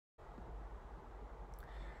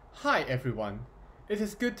Hi everyone, it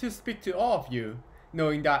is good to speak to all of you,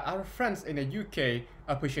 knowing that our friends in the UK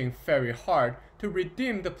are pushing very hard to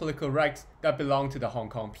redeem the political rights that belong to the Hong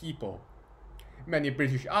Kong people. Many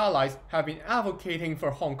British allies have been advocating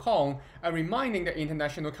for Hong Kong and reminding the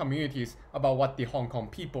international communities about what the Hong Kong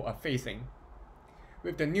people are facing.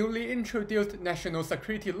 With the newly introduced national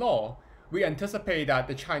security law, we anticipate that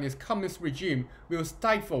the Chinese Communist regime will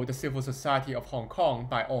stifle the civil society of Hong Kong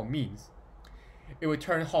by all means. It will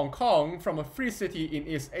turn Hong Kong from a free city in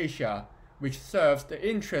East Asia, which serves the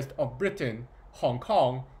interest of Britain, Hong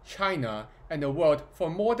Kong, China, and the world for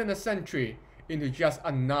more than a century, into just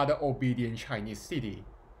another obedient Chinese city.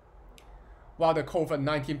 While the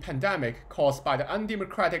COVID-19 pandemic caused by the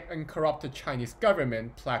undemocratic and corrupted Chinese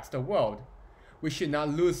government plagues the world, we should not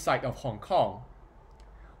lose sight of Hong Kong.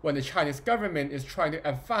 When the Chinese government is trying to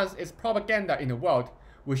advance its propaganda in the world,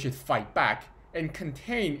 we should fight back and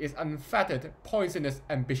contain its unfettered, poisonous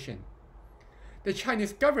ambition. The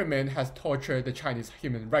Chinese government has tortured the Chinese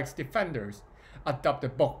human rights defenders,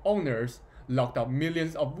 adopted book owners, locked up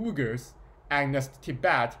millions of Uyghurs, annexed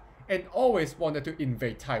Tibet, and always wanted to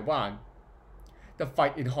invade Taiwan. The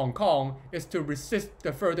fight in Hong Kong is to resist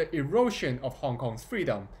the further erosion of Hong Kong's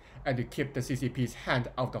freedom and to keep the CCP's hand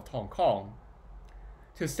out of Hong Kong.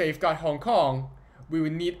 To safeguard Hong Kong, we will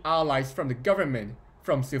need allies from the government,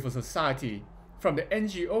 from civil society, from the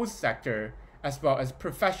NGO sector, as well as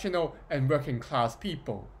professional and working class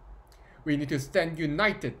people. We need to stand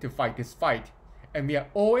united to fight this fight, and we are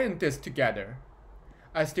all in this together.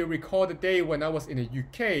 I still recall the day when I was in the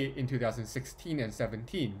UK in 2016 and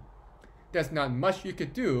 17. There's not much you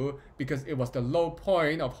could do because it was the low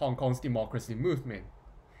point of Hong Kong's democracy movement.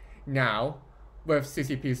 Now, with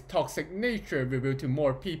CCP's toxic nature revealed to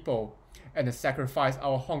more people, and the sacrifice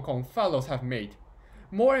our Hong Kong fellows have made,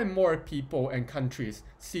 more and more people and countries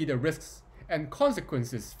see the risks and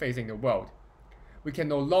consequences facing the world. We can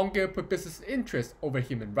no longer put business interests over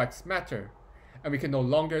human rights matter, and we can no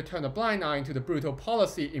longer turn a blind eye to the brutal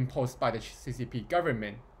policy imposed by the CCP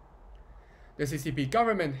government. The CCP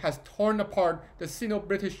government has torn apart the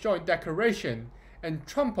Sino-British Joint Declaration and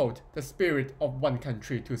trampled the spirit of one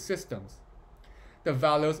country, two systems. The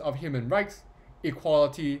values of human rights,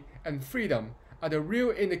 equality, and freedom are the real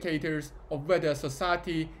indicators of whether a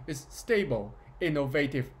society is stable,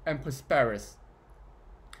 innovative, and prosperous.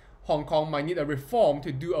 Hong Kong might need a reform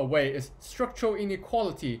to do away its structural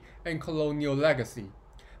inequality and colonial legacy,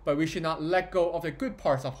 but we should not let go of the good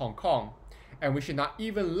parts of Hong Kong, and we should not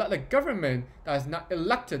even let a government that is not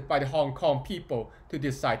elected by the Hong Kong people to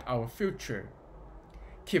decide our future.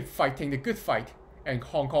 Keep fighting the good fight, and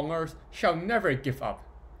Hong Kongers shall never give up.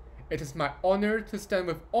 It is my honor to stand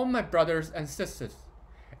with all my brothers and sisters,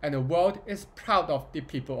 and the world is proud of the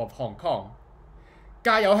people of Hong Kong.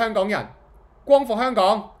 加油香港人，光復香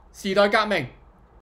港，時代革命！